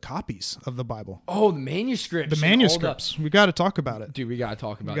the copies of the Bible. Oh, the manuscripts. The manuscripts. We got to talk about it, dude. We got to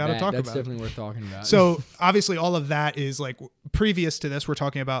talk about that. That's definitely worth talking about. So obviously, all of that is like previous to this. We're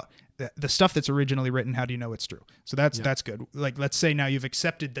talking about the stuff that's originally written. How do you know it's true? So that's good. Like, let's say now you've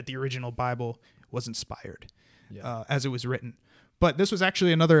accepted that the original Bible was inspired as it was written. But this was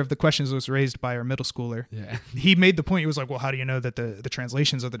actually another of the questions that was raised by our middle schooler. Yeah. He made the point, he was like, well, how do you know that the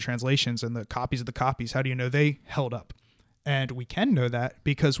translations are the translations and the copies of the copies, how do you know they held up? And we can know that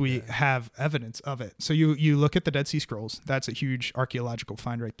because we have evidence of it. So you look at the Dead Sea Scrolls. That's a huge archaeological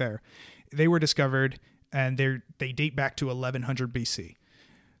find right there. They were discovered and they date back to 1100 BC.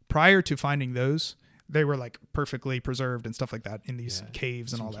 Prior to finding those, they were like perfectly preserved and stuff like that in these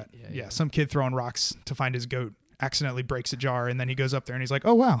caves and all that. Some kid throwing rocks to find his goat accidentally breaks a jar, and then he goes up there and he's like,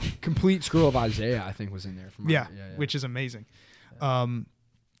 oh wow, complete scroll of Isaiah I think was in there which is amazing.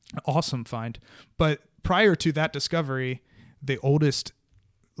 Awesome find. But prior to that discovery, the oldest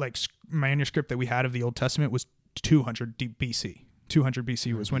like manuscript that we had of the Old Testament was 200 BC. 200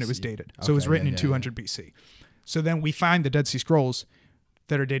 BC was when it was dated. So it was written in 200 BC. So then we find the Dead Sea Scrolls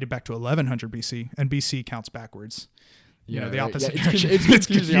that are dated back to 1100 BC, and BC counts backwards. The opposite direction. It's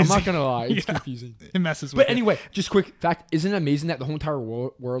confusing. I'm not gonna lie. It's confusing. It messes with But anyway, just quick fact: isn't it amazing that the whole entire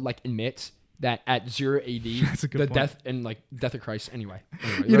world like admits that at 0 AD, That's a good point. death of Christ. Anyway,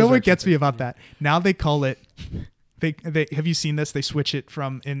 You know what gets me about that? Now they call it. They have you seen this? They switch it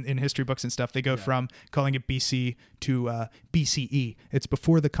from in history books and stuff. They go from calling it BC to BCE. It's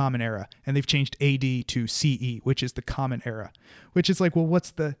before the Common Era, and they've changed AD to CE, which is the Common Era. Which is like, well,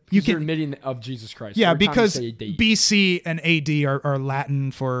 what's the you're admitting of Jesus Christ? Yeah, because BC and AD are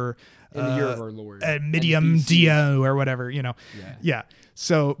Latin for in the year of our Lord, Medium Dio or whatever, you know. Yeah.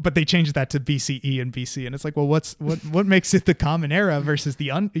 So, but they changed that to BCE and BC, and it's like, well, what makes it the Common Era versus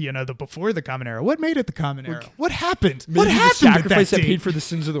the before the Common Era? What made it the Common Era? What happened? Maybe what happened? The sacrifice that paid for the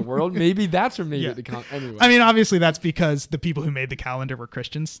sins of the world. Maybe that's what made it the Common. Anyway, I mean, obviously that's because the people who made the calendar were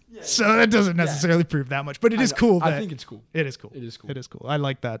Christians, so that doesn't necessarily prove that much. But it is cool. I think it's cool. It is cool. It is cool. It is cool. I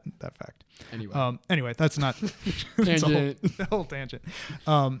like that fact. Anyway, that's not tangent. The whole tangent.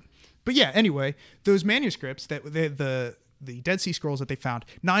 But yeah, anyway, those manuscripts that the Dead Sea Scrolls that they found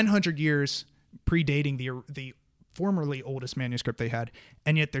 900 years predating the formerly oldest manuscript they had,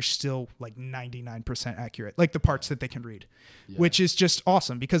 and yet they're still like 99% accurate, like the parts that they can read, which is just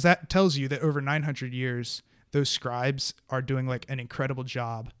awesome because that tells you that over 900 years, those scribes are doing like an incredible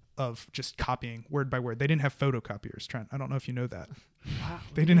job of just copying word by word. They didn't have photocopiers, Trent. I don't know if you know that. Wow.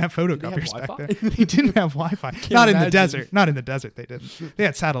 They didn't have photocopiers back then. They didn't have Wi-Fi. Not in the desert. Not in the desert. They didn't. They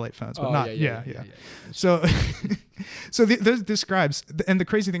had satellite phones, but not. Yeah. So, the scribes, and the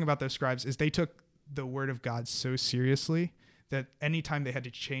crazy thing about those scribes is they took the word of God so seriously that anytime they had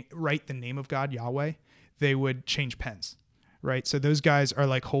to write the name of God, Yahweh, they would change pens. Right. So those guys are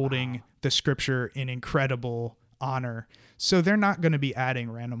like holding the scripture in incredible honor. So they're not going to be adding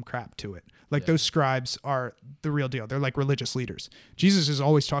random crap to it. Like those scribes are the real deal. They're like religious leaders. Jesus is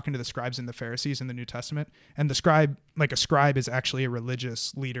always talking to the scribes and the Pharisees in the New Testament. And a scribe is actually a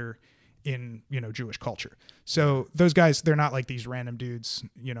religious leader in, Jewish culture. So those guys, they're not like these random dudes,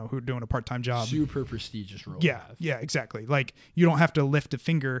 who are doing a part-time job. Super prestigious role. Yeah, exactly. Like you don't have to lift a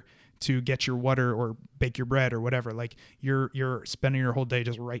finger to get your water or bake your bread or whatever. Like you're spending your whole day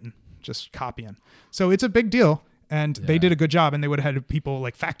just writing, just copying. So it's a big deal. And they did a good job, and they would have had people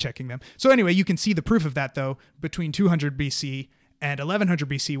like fact checking them. So anyway, you can see the proof of that though between 200 BC and 1100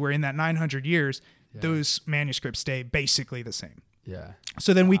 BC, where in that 900 years, those manuscripts stay basically the same. Yeah.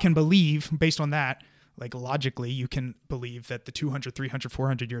 So then we can believe, based on that, like logically, you can believe that the 200, 300,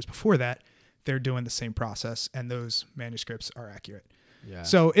 400 years before that, they're doing the same process, and those manuscripts are accurate. Yeah.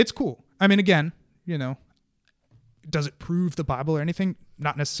 So it's cool. I mean, again, does it prove the Bible or anything?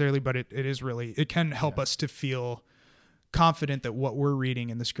 Not necessarily, but it can help us to feel confident that what we're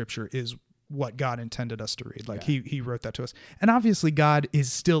reading in the scripture is what God intended us to read. Like he wrote that to us. And obviously God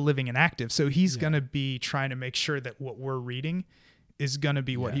is still living and active. So he's going to be trying to make sure that what we're reading is going to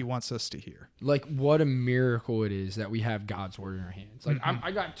be what he wants us to hear. Like what a miracle it is that we have God's word in our hands. Like I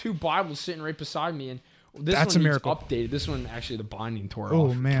got 2 Bibles sitting right beside me, and that's one a miracle. Updated. This one, actually, the binding tore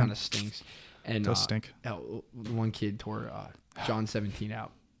off. Man. Kind of stinks. And does stink. One kid tore John 17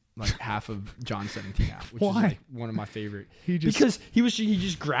 out, like half of John 17 out, which Why? is like one of my favorite. Because he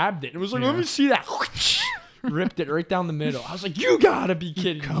just grabbed it and was like, let me see that. Ripped it right down the middle. I was like, you gotta be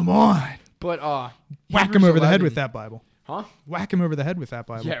kidding me. Come on. But whack him over the head with that Bible. Huh? Whack him over the head with that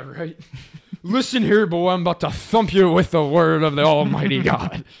Bible. Yeah, right. Listen here, boy, I'm about to thump you with the word of the Almighty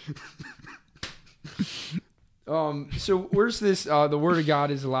God. So where's this? The word of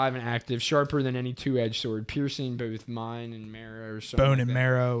God is alive and active, sharper than any 2-edged sword, piercing both mind and marrow, or something bone and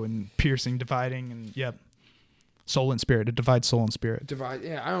marrow, and piercing, dividing, and soul and spirit. It divides soul and spirit.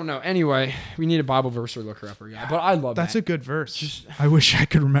 Yeah, I don't know. Anyway, we need a Bible verse or look her up, but I love that's a good verse. I wish I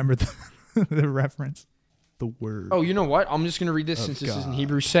could remember the reference. The word. Oh, you know what? I'm just gonna read this since this is in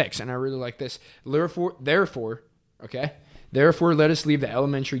Hebrews 6, and I really like this. Therefore, okay. Therefore, let us leave the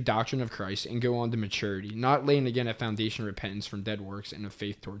elementary doctrine of Christ and go on to maturity, not laying again a foundation of repentance from dead works and of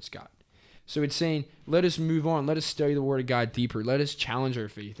faith towards God. So it's saying, let us move on. Let us study the word of God deeper. Let us challenge our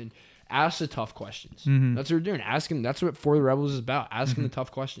faith and ask the tough questions. Mm-hmm. That's what we're doing. Asking. That's what For the Rebels is about. Asking the tough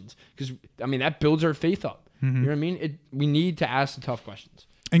questions. Because, that builds our faith up. Mm-hmm. You know what I mean? We need to ask the tough questions.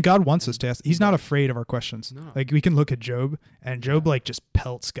 And God wants us to ask. He's not afraid of our questions. No. Like we can look at Job, and Job just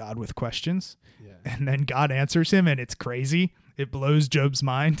pelts God with questions. Yeah. And then God answers him, and it's crazy. It blows Job's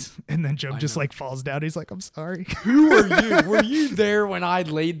mind, and then Job just falls down. He's like, "I'm sorry." Who are you? Were you there when I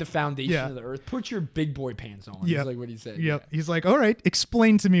laid the foundation of the earth? Put your big boy pants on. Yeah, like what he said. Yep. Yeah. He's like, "All right,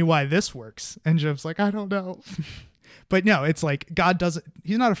 explain to me why this works." And Job's like, "I don't know." But no, it's like God doesn't.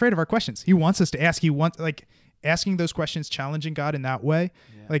 He's not afraid of our questions. He wants us to ask. He wants asking those questions, challenging God in that way.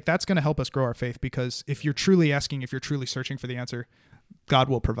 Yeah. That's going to help us grow our faith, because if you're truly asking, if you're truly searching for the answer, God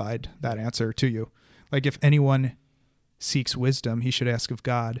will provide that answer to you. Like if anyone seeks wisdom, he should ask of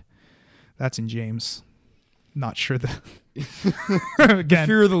God. That's in James. Not sure the The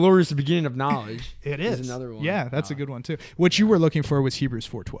fear of the Lord is the beginning of knowledge. It is another one. Yeah, that's a good one too. What you were looking for was Hebrews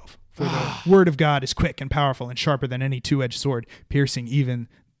 4:12. For the word of God is quick and powerful and sharper than any two-edged sword, piercing even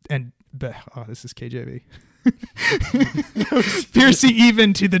this is KJV. Piercing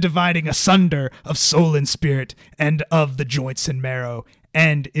even to the dividing asunder of soul and spirit and of the joints and marrow,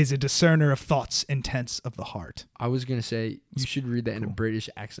 and is a discerner of thoughts intents of the heart. I was going to say, you should read that in a British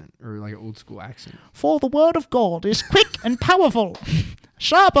accent or like an old school accent. For the word of God is quick and powerful,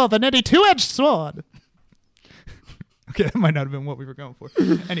 sharper than any two-edged sword. Okay, that might not have been what we were going for.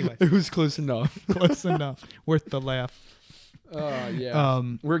 Anyway. It was close enough. Close enough. Worth the laugh. Yeah.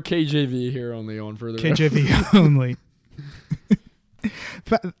 We're KJV here only on further. KJV only.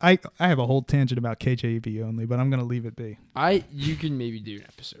 I have a whole tangent about KJV only, but I'm going to leave it be. You can maybe do an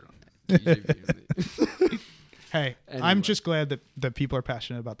episode on that. KJV only. Hey, anyway. I'm just glad that people are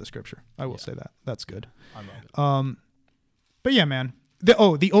passionate about the scripture. I will say that. That's good. I love it. But yeah, man.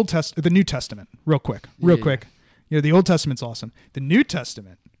 The New Testament, real quick. You know, the Old Testament's awesome. The New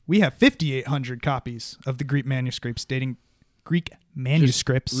Testament, we have 5,800 copies of the Greek manuscripts.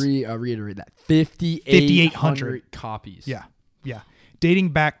 Reiterate that. 5,800 copies. Yeah. Dating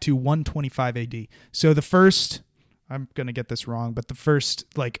back to 125 AD. So the first, I'm going to get this wrong, but the first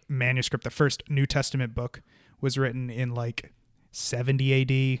like manuscript, the first New Testament book was written in like 70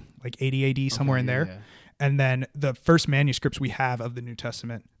 AD, like 80 AD, somewhere in there. Yeah. And then the first manuscripts we have of the New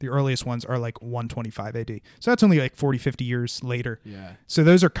Testament, the earliest ones are like 125 AD. So that's only like 40, 50 years later. Yeah. So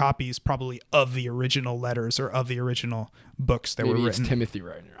those are copies probably of the original letters or of the original books that were written. It's Timothy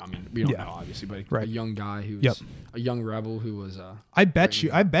writing it. I mean, we don't know obviously, but a young guy who was a young rebel who was I bet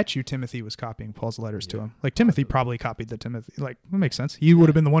you Timothy was copying Paul's letters to him. Like Timothy probably copied the Timothy. Like, that makes sense. He would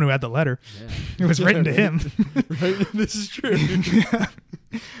have been the one who had the letter. Yeah. It was written to him. Right? This is true.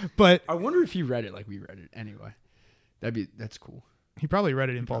 But I wonder if he read it like we read it anyway. That's cool. He probably read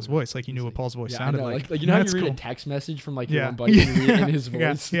it in Paul's voice, like he knew what Paul's voice sounded like. Like you know how you read a text message from like your own buddy and read it in his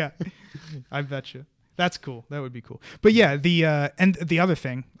voice? Yeah. I bet you. That's cool. That would be cool. But yeah, and the other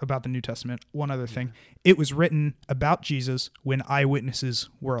thing about the New Testament, one other thing, it was written about Jesus when eyewitnesses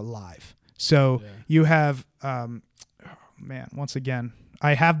were alive. So you have, once again,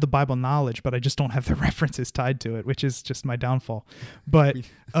 I have the Bible knowledge, but I just don't have the references tied to it, which is just my downfall. But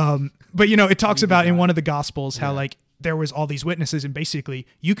you know, it talks about in one of the Gospels how like there was all these witnesses, and basically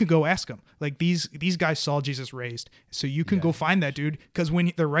you could go ask them. Like these guys saw Jesus raised, so you can go find that dude, because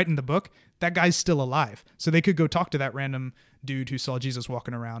when they're writing the book, that guy's still alive, so they could go talk to that random dude who saw Jesus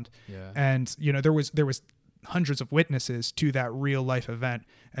walking around. Yeah. And you know, there was hundreds of witnesses to that real life event,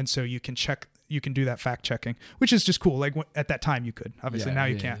 and so you can do that fact checking, which is just cool. Like at that time you could, obviously now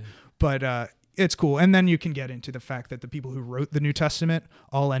you can't, but it's cool. And then you can get into the fact that the people who wrote the New Testament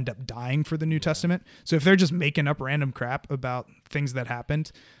all end up dying for the New Testament. So if they're just making up random crap about things that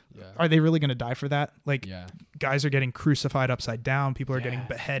happened, are they really going to die for that? Like guys are getting crucified upside down, people are getting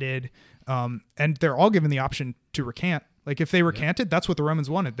beheaded, and they're all given the option to recant. Like if they recanted, that's what the Romans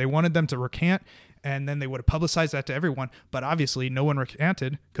wanted. They wanted them to recant, and then they would have publicized that to everyone. But obviously no one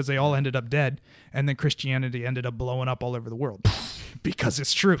recanted because they all ended up dead. And then Christianity ended up blowing up all over the world because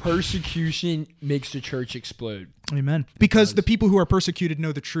it's true. Persecution makes the church explode. Amen. Because the people who are persecuted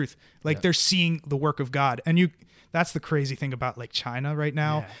know the truth. Like they're seeing the work of God. And that's the crazy thing about like China right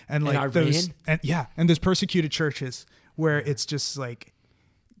now. And like and those persecuted churches where it's just like,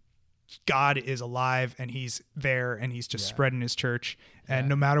 God is alive and he's there and he's just spreading his church. And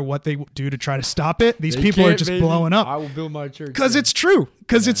no matter what they do to try to stop it, these people are just blowing up. I will build my church. Because it's true.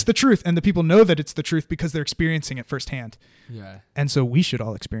 Because it's the truth. And the people know that it's the truth because they're experiencing it firsthand. Yeah. And so we should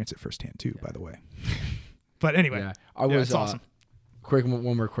all experience it firsthand too, by the way. But anyway. Yeah. It's awesome.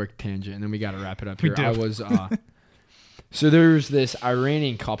 One more quick tangent and then we got to wrap it up here. I was, so there's this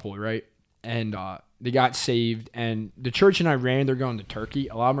Iranian couple, right? And, they got saved, and the church in Iran, they're going to Turkey.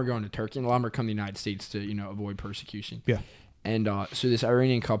 A lot of them are going to Turkey, and a lot of them are coming to the United States to, you know, avoid persecution. Yeah. And so this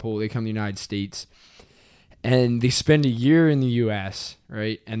Iranian couple, they come to the United States, and they spend a year in the U.S.,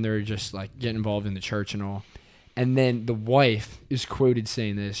 right? And they're just, like, getting involved in the church and all. And then the wife is quoted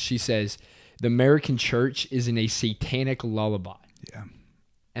saying this. She says, "The American church is in a satanic lullaby." Yeah.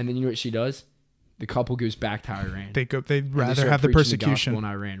 And then you know what she does? The couple goes back to Iran. They'd rather have the persecution. In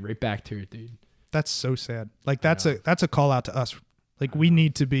Iran, right back to it, dude. That's so sad. Like that's a call out to us. Like we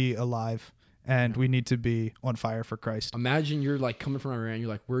need to be alive and we need to be on fire for Christ. Imagine you're like coming from Iran. You're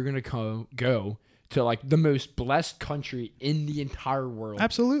like, we're going to go to like the most blessed country in the entire world.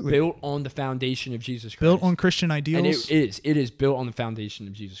 Absolutely. Built on the foundation of Jesus Christ. Built on Christian ideals. And it is built on the foundation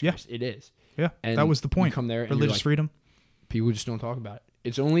of Jesus Christ. It is. Yeah. And that was the point. You come there and religious freedom. People just don't talk about it.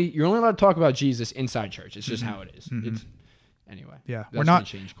 you're only allowed to talk about Jesus inside church. It's just how it is. It's anyway. Yeah,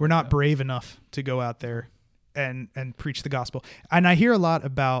 we're not brave enough to go out there and preach the gospel. And I hear a lot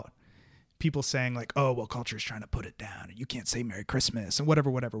about people saying like, oh, well, culture is trying to put it down and you can't say Merry Christmas and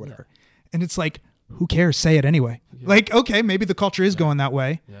whatever. Yeah. And it's like, who cares? Say it anyway. Yeah. Like, okay, maybe the culture is going that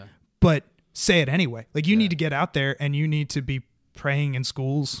way, but say it anyway. Like you need to get out there and you need to be praying in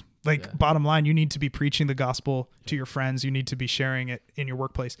schools. Like bottom line, you need to be preaching the gospel to your friends. You need to be sharing it in your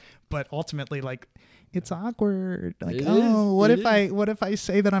workplace. But ultimately, like, it's awkward. Like, what if I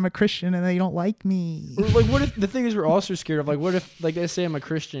say that I'm a Christian and they don't like me? Or like, what if the thing is we're also scared of, like, what if, like, they say I'm a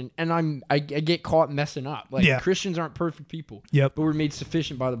Christian and I get caught messing up? Like, Christians aren't perfect people. Yep. But we're made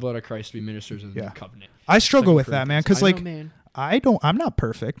sufficient by the blood of Christ to be ministers of the new covenant. I struggle with that, man, because I'm not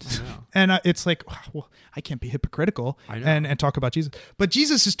perfect. And it's like, well, I can't be hypocritical and talk about Jesus. But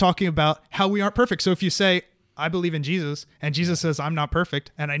Jesus is talking about how we aren't perfect. So if you say, I believe in Jesus, and Jesus says, I'm not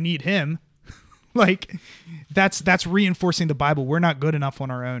perfect and I need him, like that's reinforcing the Bible. We're not good enough on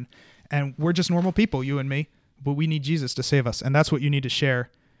our own. And we're just normal people, you and me, but we need Jesus to save us. And that's what you need to share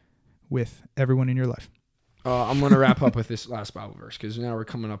with everyone in your life. I'm going to wrap up with this last Bible verse because now we're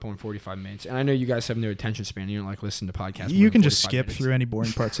coming up on 45 minutes. And I know you guys have no attention span. You don't like listen to podcasts. You can just skip through any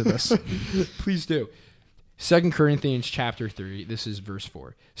boring parts of this. Please do. 2 Corinthians chapter 3, this is verse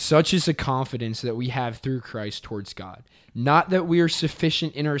 4. Such is the confidence that we have through Christ towards God. Not that we are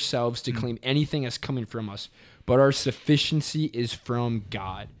sufficient in ourselves to claim anything as coming from us, but our sufficiency is from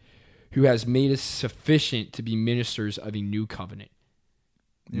God, who has made us sufficient to be ministers of a new covenant.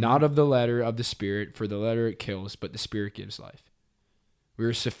 Not of the letter of the Spirit, for the letter it kills, but the Spirit gives life. We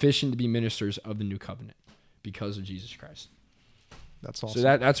are sufficient to be ministers of the new covenant because of Jesus Christ. That's awesome.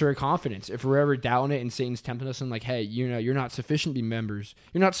 So that's our confidence. If we're ever doubting it and Satan's tempting us and like, hey, you're not sufficient to be members.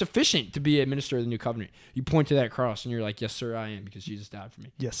 You're not sufficient to be a minister of the new covenant. You point to that cross and you're like, yes, sir, I am, because Jesus died for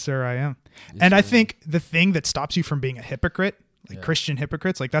me. Yes, sir, I am. And I think the thing that stops you from being a hypocrite, like Christian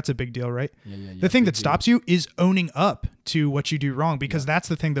hypocrites, like that's a big deal, right? The thing that stops you is owning up to what you do wrong, because that's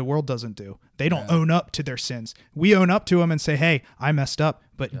the thing the world doesn't do. They don't own up to their sins. We own up to them and say, hey, I messed up,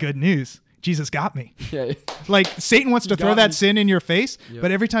 but good news, Jesus got me. Like Satan wants to throw that sin in your face,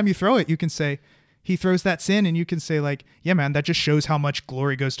 but every time you throw it, you can say, he throws that sin and you can say like, yeah, man, that just shows how much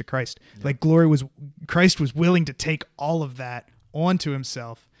glory goes to Christ. Like Christ was willing to take all of that onto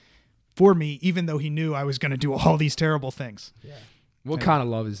himself for me, even though he knew I was going to do all these terrible things. What kind of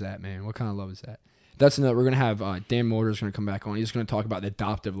love is that, man? What kind of love is that? That's another. We're going to have Dan Mulder's going to come back on. He's going to talk about the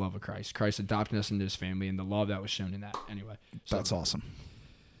adoptive love of Christ. Christ adopting us into his family and the love that was shown in that. Anyway. So, that's awesome.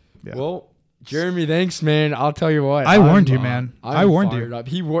 Yeah. Well, Jeremy, thanks, man. I'll tell you what. I warned you, man. I warned you. Up.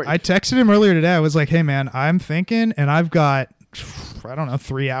 I texted him earlier today. I was like, hey, man, I'm thinking, and I've got, I don't know,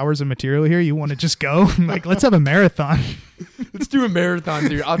 3 hours of material here. You want to just go? Like, let's have a marathon. Let's do a marathon,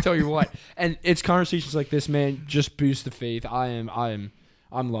 dude. I'll tell you what. And it's conversations like this, man, just boost the faith. I'm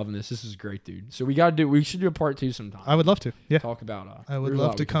loving this. This is great, dude. So we should do a part 2 sometime. I would love to. Yeah. Talk about I would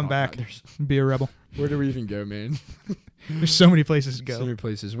love to come back and be a rebel. Where do we even go, man? There's so many places to go. So many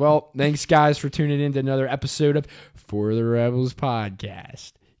places. Well, thanks, guys, for tuning in to another episode of For the Rebels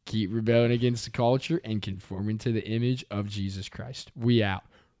podcast. Keep rebelling against the culture and conforming to the image of Jesus Christ. We out.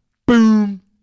 Boom.